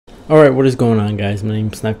Alright, what is going on, guys? My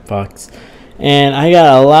name's XSniperFoxXz, and I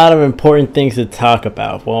got a lot of important things to talk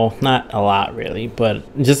about. Well, not a lot really,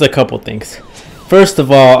 but just a couple things. First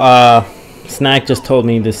of all, Snack just told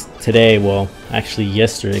me this today, well, actually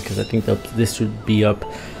yesterday, because I think this should be up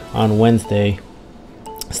on Wednesday.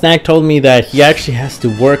 Snack told me that he actually has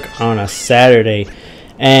to work on a Saturday,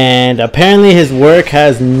 and apparently his work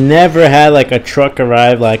has never had like a truck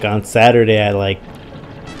arrive like on Saturday at like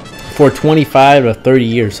for 25 or 30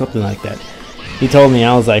 years, something like that. He told me,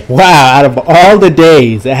 I was like, wow, out of all the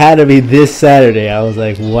days, it had to be this Saturday. I was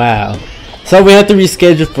like, wow. So we have to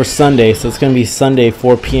reschedule for Sunday, so it's going to be Sunday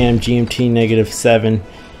 4 p.m. GMT -7.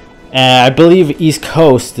 And I believe East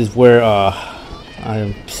Coast is where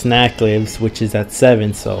Snack lives, which is at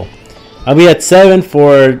 7, so I'll be at 7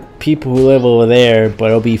 for people who live over there, but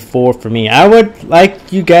it'll be 4 for me. I would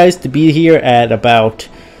like you guys to be here at about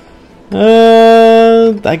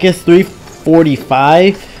I guess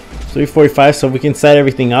 3:45, so we can set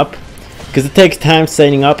everything up, because it takes time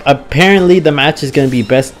setting up. Apparently the match is going to be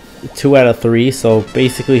best 2 out of 3, so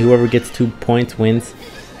basically whoever gets 2 points wins.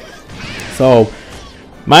 So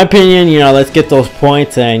my opinion, let's get those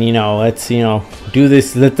points, and let's do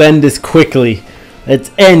this. Let's end this quickly.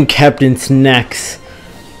 Let's end Captain Snacks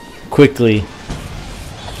quickly.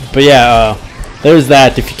 But yeah, there's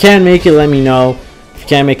that. If you can't make it, let me know. If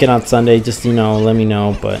you can't make it on Sunday, just let me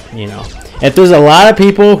know. But if there's a lot of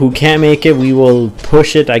people who can't make it, we will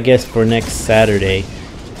push it, I guess, for next Saturday.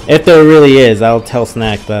 If there really is, I'll tell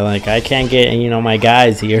Snack that, like, I can't get my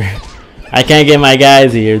guys here. I can't get my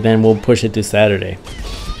guys here, then we'll push it to Saturday.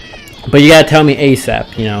 But you gotta tell me ASAP.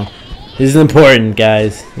 This is important,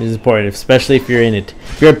 guys. This is important, especially if you're in it.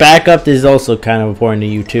 If you're a backup, this is also kind of important to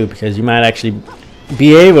you too, because you might actually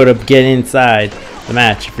be able to get inside the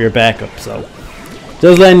match if you're a backup. So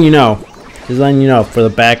just letting you know. Just letting you know for the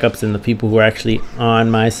backups and the people who are actually on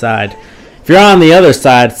my side. If you're on the other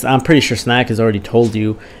side, I'm pretty sure Snack has already told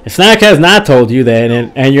you. If Snack has not told you that,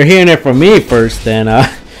 and you're hearing it from me first, then I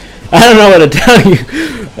don't know what to tell you.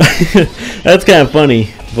 That's kind of funny,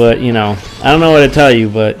 but I don't know what to tell you.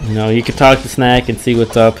 But you can talk to Snack and see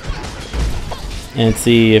what's up, and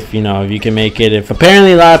see if if you can make it. If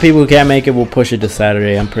apparently a lot of people who can't make it, we'll push it to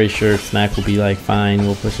Saturday. I'm pretty sure Snack will be like, fine,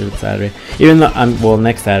 we'll push it to Saturday. Even though well,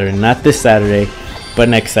 next Saturday, not this Saturday, but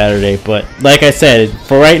next Saturday. But like I said,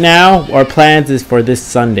 for right now, our plans is for this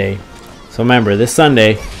Sunday. So remember, this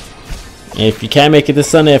Sunday. If you can't make it this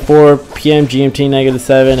Sunday at 4 p.m. GMT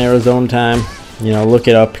 -7 Arizona time, look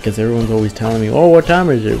it up, because everyone's always telling me, oh, what time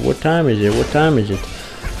is it? What time is it? What time is it?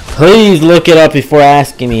 Please look it up before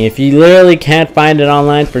asking me. If you literally can't find it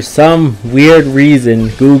online for some weird reason,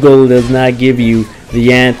 Google does not give you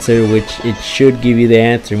the answer, which it should give you the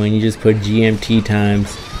answer when you just put GMT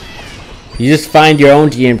times. You just find your own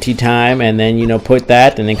GMT time, and then put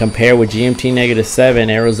that, and then compare with GMT -7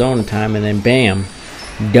 Arizona time, and then bam,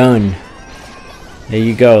 done. There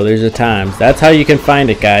you go. There's the times. That's how you can find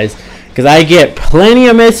it, guys. Because I get plenty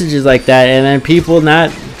of messages like that, and then people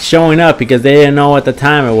not showing up because they didn't know what the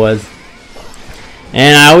time it was.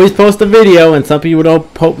 And I always post a video, and some people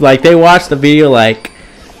don't post. Like, they watch the video like,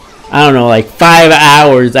 I don't know, like 5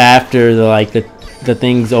 hours after the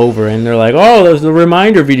thing's over, and they're like, oh, there's the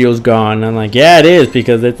reminder video's gone. And I'm like, yeah, it is,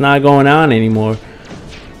 because it's not going on anymore.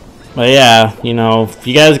 But yeah, if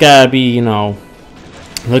you guys gotta be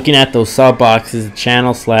looking at those sub boxes,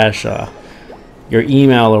 channel / your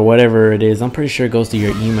email or whatever it is. I'm pretty sure it goes to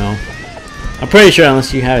your email. I'm pretty sure,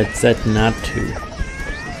 unless you have it set not to.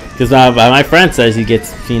 Because my friend says he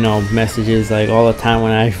gets messages like all the time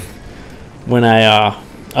when I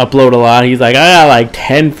upload a lot. He's like, I got like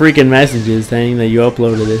 10 freaking messages saying that you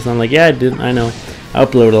uploaded this. I'm like, yeah, I did. I know. I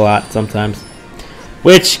upload a lot sometimes.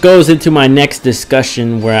 Which goes into my next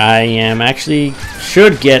discussion, where I actually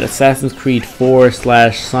should get Assassin's Creed 4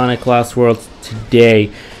 / Sonic Lost Worlds today.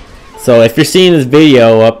 So if you're seeing this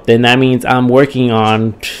video up, then that means I'm working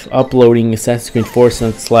on uploading Assassin's Creed 4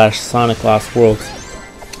 / Sonic Lost Worlds.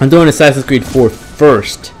 I'm doing Assassin's Creed 4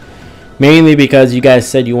 first, mainly because you guys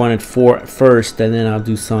said you wanted 4 first, and then I'll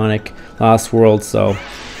do Sonic Lost Worlds. So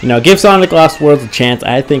give Sonic Lost Worlds a chance.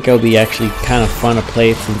 I think it'll be actually kind of fun to play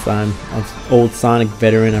it, since I'm an old Sonic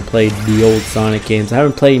veteran. I played the old Sonic games. I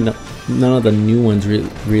haven't played none of the new ones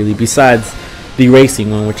really, besides the racing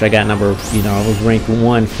one, which I got I was ranked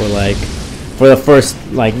 1 for the first,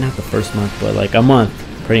 not the first month, but like a month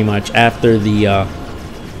pretty much after the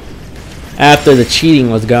cheating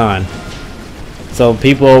was gone. So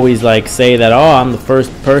people always say that, oh, I'm the first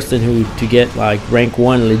person to get rank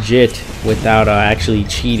 1 legit without actually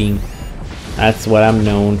cheating. That's what I'm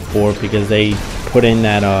known for, because they put in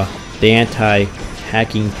that the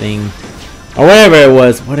anti-hacking thing or whatever it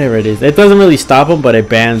was, whatever it is. It doesn't really stop them, but it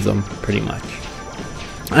bans them pretty much.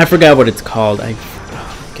 I forgot what it's called.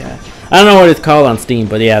 Oh god, I don't know what it's called on Steam,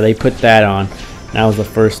 but yeah, they put that on. That was the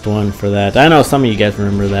first one for that. I know some of you guys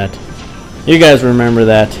remember that. You guys remember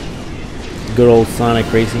that. Good old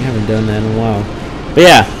Sonic Racing. I haven't done that in a while. But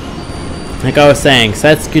yeah, like I was saying,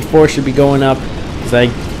 Assassin's Creed 4 should be going up because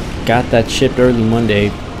I got that shipped early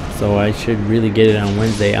Monday, so I should really get it on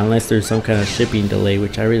Wednesday, unless there's some kind of shipping delay,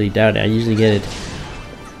 which I really doubt it. I usually get it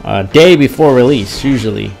a day before release,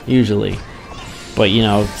 usually. But you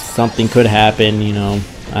know, something could happen. You know,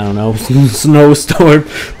 I don't know, snowstorm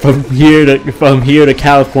from here to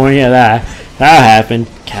California. That happened.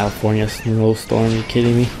 California snowstorm. Are you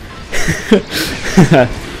kidding me?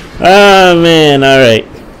 Oh man, alright.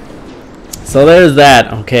 So there's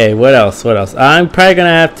that. Okay, what else? I'm probably gonna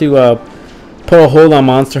have to put a hold on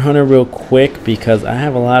Monster Hunter real quick because I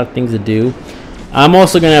have a lot of things to do. I'm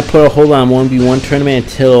also gonna put a hold on 1v1 tournament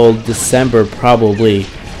until December, probably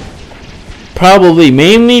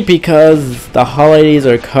mainly because the holidays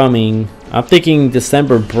are coming. I'm thinking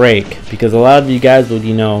December break because a lot of you guys would,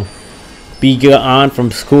 you know, be on from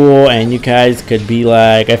school, and you guys could be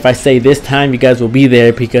like, if I say this time, you guys will be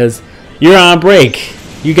there because you're on break.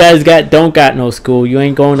 You guys don't got no school. You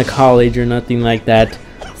ain't going to college or nothing like that.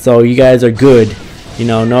 So you guys are good. You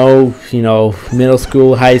know, no, you know, middle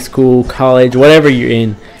school, high school, college, whatever you're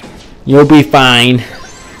in, you'll be fine.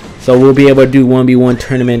 So we'll be able to do 1v1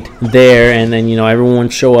 tournament there, and then, you know, everyone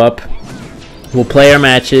show up. We'll play our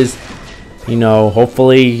matches. You know,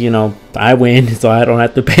 hopefully, you know, I win, so I don't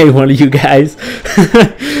have to pay one of you guys.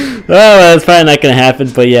 Well, that's probably not gonna happen,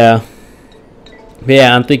 but yeah. But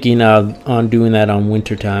yeah, I'm thinking on doing that on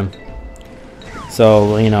winter time.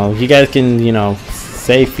 So, you know, you guys can, you know,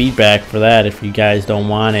 say feedback for that if you guys don't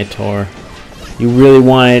want it, or you really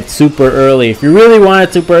want it super early. If you really want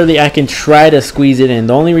it super early, I can try to squeeze it in.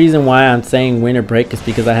 The only reason why I'm saying winter break is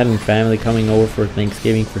because I have family coming over for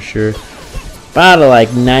Thanksgiving for sure. About like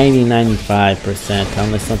 90-95%,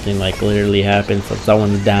 unless something like literally happens, so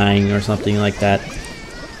someone's dying or something like that,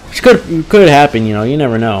 which could happen. You know, you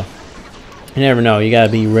never know. You never know. You gotta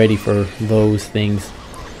be ready for those things.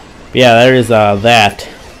 But yeah, there is that.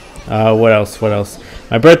 What else?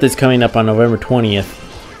 My birthday's coming up on November 20th,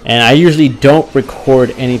 and I usually don't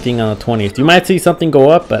record anything on the 20th. You might see something go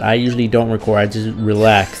up, but I usually don't record. I just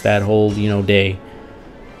relax that whole, you know, day.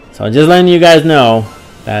 So I'm just letting you guys know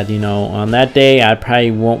that, you know, on that day I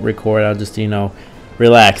probably won't record. I'll just, you know,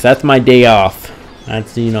 relax. That's my day off.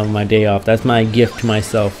 That's, you know, my day off. That's my gift to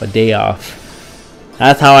myself, a day off.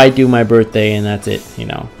 That's how I do my birthday, and that's it. You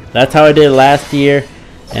know, that's how I did it last year,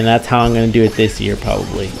 and that's how I'm gonna do it this year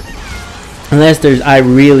probably, unless I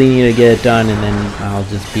really need to get it done, and then I'll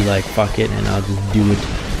just be like, fuck it, and I'll just do it,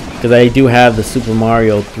 because I do have the Super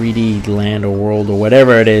Mario 3D Land or World or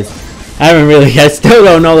whatever it is. I still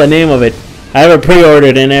don't know the name of it. I have it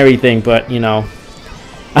pre-ordered and everything, but, you know,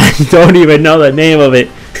 I don't even know the name of it.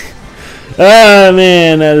 Oh,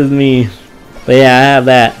 man, that is me. But, yeah, I have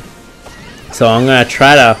that. So, I'm going to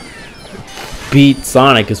try to beat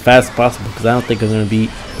Sonic as fast as possible, because I don't think I'm going to beat,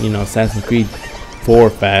 you know, Assassin's Creed 4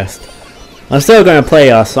 fast. I'm still going to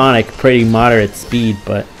play Sonic pretty moderate speed,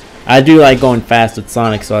 but I do like going fast with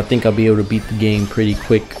Sonic, so I think I'll be able to beat the game pretty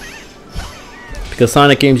quick. Because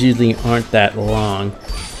Sonic games usually aren't that long.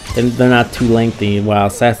 They're not too lengthy, while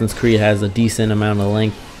Assassin's Creed has a decent amount of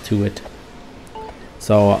length to it.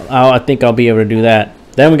 So I think I'll be able to do that.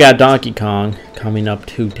 Then we got Donkey Kong coming up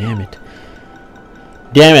too. Damn it.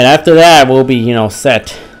 After that we'll be, you know,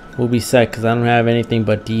 set. We'll be set because I don't have anything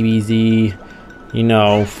but DBZ. You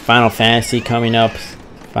know, Final Fantasy coming up.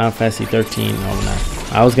 Final Fantasy 13.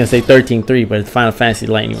 Oh no, I was gonna say 13.3, but it's Final Fantasy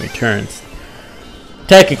Lightning Returns.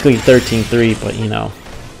 Technically 13.3, but you know,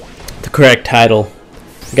 the correct title.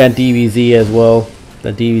 We got DBZ as well,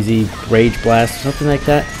 the DBZ Rage Blast, or something like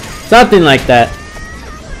that. Something like that.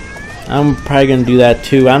 I'm probably gonna do that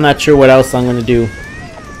too. I'm not sure what else I'm gonna do.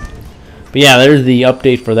 But yeah, there's the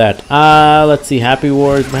update for that. Let's see, Happy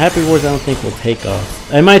Wars. But Happy Wars, I don't think will take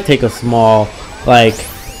us. It might take a small, like,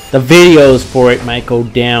 the videos for it might go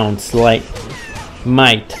down slightly.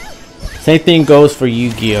 Might. Same thing goes for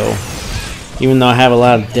Yu-Gi-Oh! Even though I have a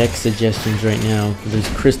lot of deck suggestions right now. There's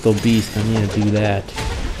Crystal Beast. I need to do that.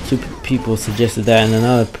 Two people suggested that, and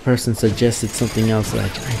another person suggested something else that I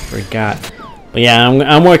forgot. But yeah,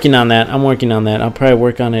 I'm working on that. I'll probably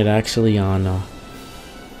work on it actually on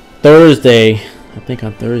Thursday. I think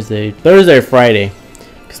on Thursday or Friday.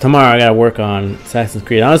 Because tomorrow I gotta work on Assassin's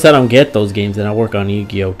Creed. Unless I don't get those games, then I'll work on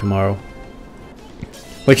Yu-Gi-Oh! Tomorrow.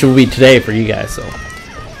 Which will be today for you guys, so.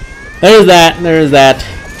 There's that.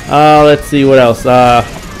 Let's see what else.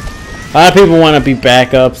 A lot of people want to be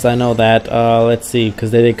backups. I know that. Let's see,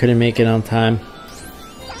 because they couldn't make it on time.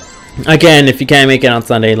 Again, if you can't make it on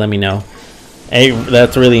Sunday, let me know. Hey,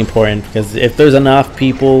 that's really important, because if there's enough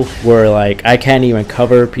people where like I can't even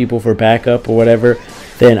cover people for backup or whatever,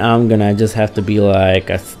 then I'm gonna just have to be like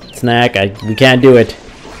a snack. We can't do it.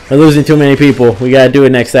 We're losing too many people. We gotta do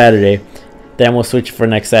it next Saturday. Then we'll switch for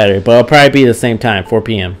next Saturday, but it'll probably be the same time, 4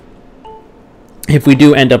 p.m. if we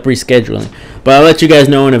do end up rescheduling. But I'll let you guys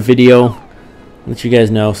know in a video. Let you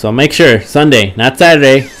guys know. So make sure Sunday, not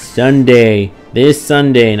Saturday. Sunday. This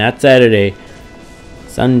Sunday, not Saturday.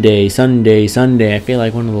 Sunday, Sunday, Sunday. I feel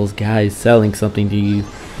like one of those guys selling something to you.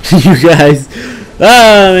 You guys.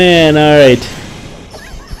 Oh man, alright.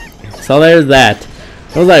 So there's that.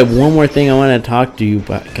 There was like one more thing I wanted to talk to you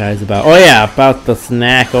guys about. Oh yeah, about the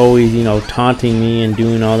snack always, you know, taunting me and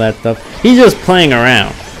doing all that stuff. He's just playing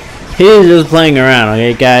around. He's just playing around,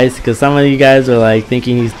 okay guys? Because some of you guys are like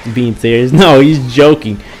thinking he's being serious. No, he's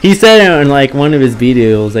joking. He said it in like one of his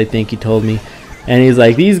videos, I think he told me. And he's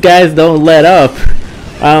like, these guys don't let up.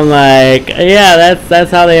 I'm like, yeah, that's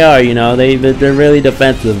how they are, you know. They're really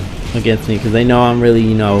defensive against me because they know I'm really,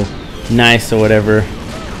 you know, nice or whatever.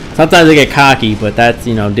 Sometimes I get cocky, but that's,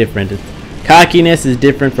 you know, different. Cockiness is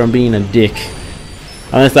different from being a dick.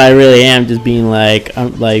 Unless I really am just being like,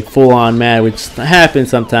 I'm like full on mad, which happens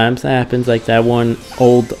sometimes. It happens, like that one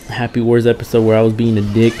old Happy Wars episode where I was being a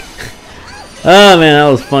dick. Oh man,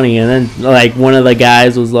 that was funny. And then like one of the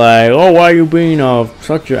guys was like, oh, why are you being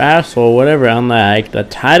such an asshole, whatever. I'm like, the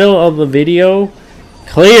title of the video,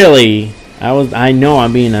 clearly I know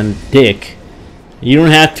I'm being a dick. You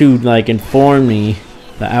don't have to like inform me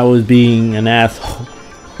that I was being an asshole.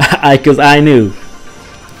 Because I knew.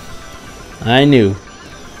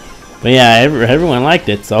 But yeah, everyone liked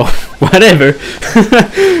it, so whatever.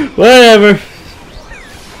 Whatever.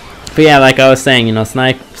 But yeah, like I was saying, you know,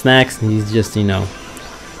 Snacks, he's just, you know,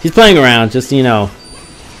 he's playing around. Just, you know,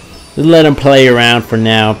 just let him play around for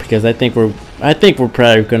now, because I think we're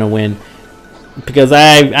probably gonna win. Because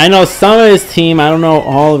I know some of his team, I don't know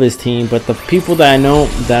all of his team, but the people that I know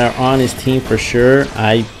that are on his team for sure,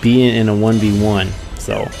 I beat in a 1v1.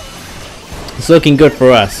 So it's looking good for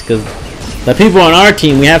us, because the people on our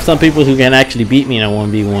team, we have some people who can actually beat me in a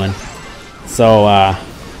 1v1. So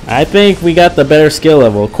I think we got the better skill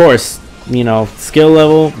level. Of course, you know, skill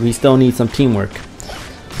level, we still need some teamwork.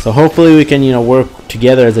 So hopefully we can, you know, work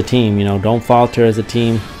together as a team. You know, don't falter as a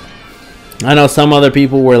team. I know some other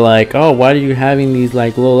people were like, oh, why are you having these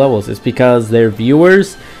like low levels? It's because their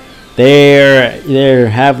viewers, they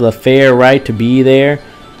have the fair right to be there.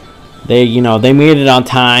 They, you know, they made it on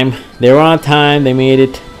time. They were on time, they made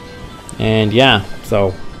it. And yeah,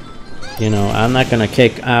 so, you know, I'm not gonna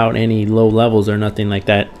kick out any low levels or nothing like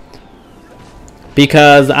that.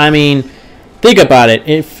 Because, I mean, think about it.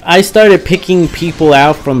 If I started picking people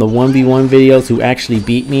out from the 1v1 videos who actually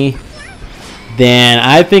beat me, then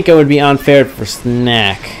I think it would be unfair for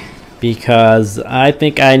Snack. Because I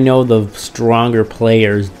think I know the stronger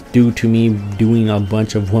players due to me doing a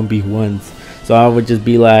bunch of 1v1s. So I would just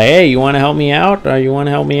be like, hey, you want to help me out? Or you want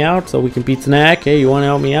to help me out so we can beat Snack? Hey, you want to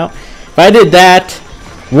help me out? If I did that,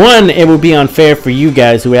 one, it would be unfair for you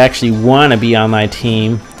guys who actually want to be on my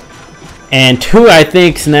team. And two, I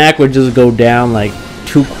think Snack would just go down like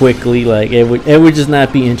too quickly. Like it would just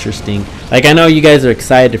not be interesting. Like, I know you guys are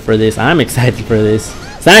excited for this. I'm excited for this.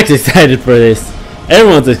 Snack's excited for this.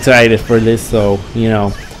 Everyone's excited for this. So, you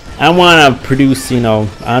know, I want to produce, you know,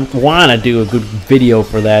 I want to do a good video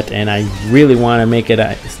for that. And I really want to make it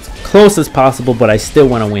as close as possible. But I still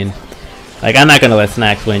want to win. Like, I'm not going to let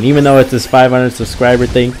Snacks win. Even though it's this 500 subscriber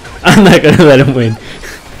thing, I'm not going to let him win.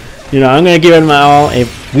 You know, I'm going to give it my all.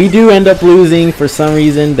 If we do end up losing for some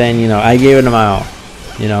reason, then, you know, I gave it my all.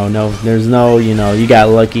 You know, no, there's no, you know, you got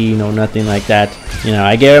lucky, you know, nothing like that. You know,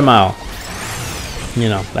 I gave it my all. You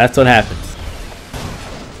know, that's what happens.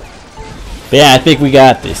 But yeah, I think we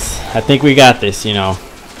got this. You know.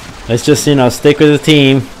 Let's just, you know, stick with the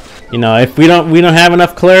team. You know, if we don't have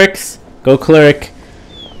enough clerics, go cleric.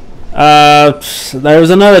 There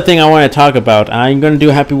was another thing I want to talk about. I'm going to do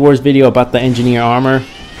a Happy Wars video about the engineer armor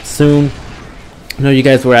soon. I know you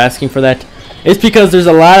guys were asking for that. It's because there's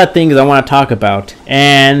a lot of things I want to talk about.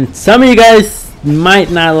 And some of you guys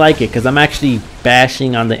might not like it because I'm actually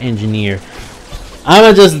bashing on the engineer. I'm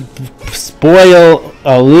going to just spoil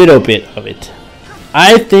a little bit of it.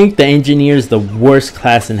 I think the engineer is the worst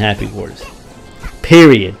class in Happy Wars.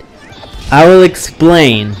 Period. I will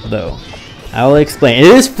explain, though. I will explain.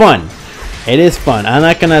 It is fun. It is fun. I'm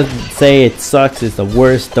not going to say it sucks. It's the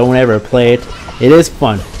worst. Don't ever play it. It is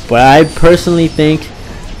fun. But I personally think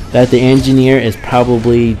that the engineer is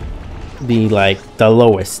probably the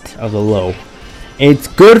lowest of the low. It's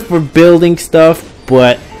good for building stuff,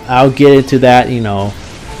 but I'll get into that, you know,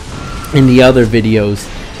 in the other videos.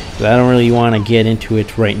 But I don't really want to get into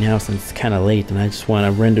it right now since it's kind of late, and I just want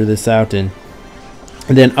to render this out and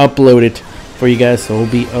then upload it for you guys, so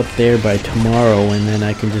it'll be up there by tomorrow, and then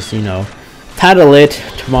I can just, you know, title it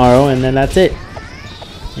tomorrow, and then that's it,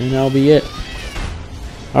 and that'll be it.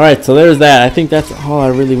 Alright, so there's that. I think that's all I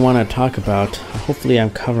really want to talk about. Hopefully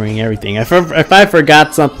I'm covering everything. If I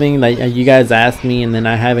forgot something that you guys asked me and then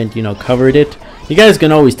I haven't, you know, covered it, you guys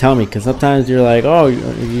can always tell me, because sometimes you're like, oh,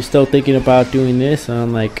 you're still thinking about doing this, and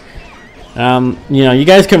I'm like, you know, you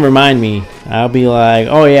guys can remind me. I'll be like,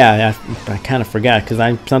 oh yeah, I kind of forgot, because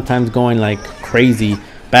I'm sometimes going like crazy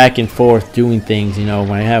back and forth doing things, you know,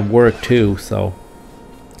 when I have work too. So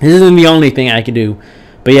this isn't the only thing I can do.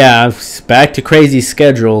 But yeah, I'm back to crazy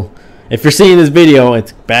schedule. If you're seeing this video,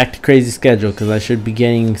 it's back to crazy schedule, because I should be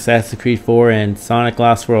getting Assassin's Creed 4 and Sonic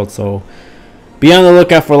Lost World. So be on the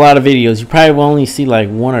lookout for a lot of videos. You probably will only see like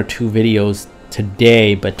 1 or 2 videos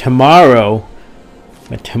today, but tomorrow,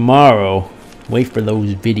 wait for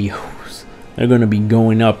those videos. They're gonna be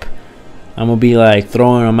going up. I'm gonna be like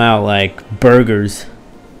throwing them out like burgers.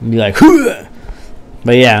 Be like, hoo!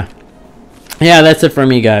 But yeah, that's it for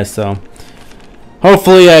me, guys. So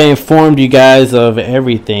hopefully I informed you guys of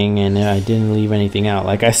everything and I didn't leave anything out.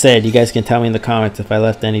 Like I said, you guys can tell me in the comments if I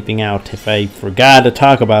left anything out. If I forgot to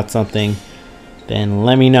talk about something, then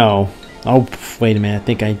let me know. Oh, wait a minute. I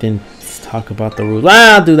think I didn't talk about the rules.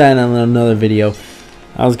 I'll do that in another video.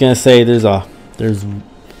 I was gonna say there's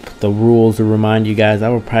the rules to remind you guys. I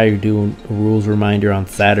will probably do a rules reminder on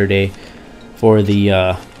Saturday for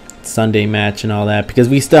the Sunday match and all that, because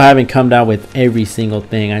we still haven't come down with every single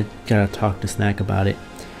thing. I gotta talk to Snack about it,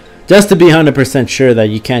 just to be 100% sure that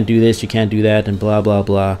you can't do this, you can't do that, and blah blah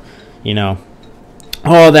blah, you know,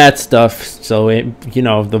 all that stuff. So it, you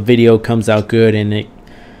know, the video comes out good,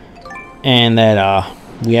 and that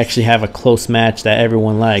we actually have a close match that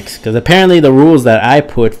everyone likes, because apparently the rules that I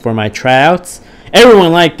put for my tryouts,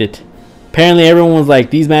 everyone liked it. Apparently everyone was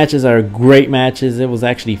like, these matches are great matches. It was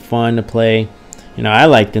actually fun to play. You know, I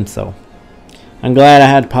liked them, so I'm glad I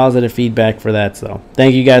had positive feedback for that. So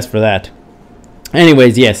thank you guys for that.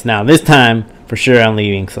 Anyways, yes, now this time for sure I'm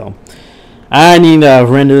leaving, so I need to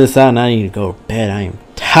render this out and I need to go to bed. I am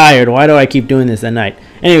tired. Why do I keep doing this at night?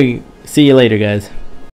 Anyway, see you later, guys.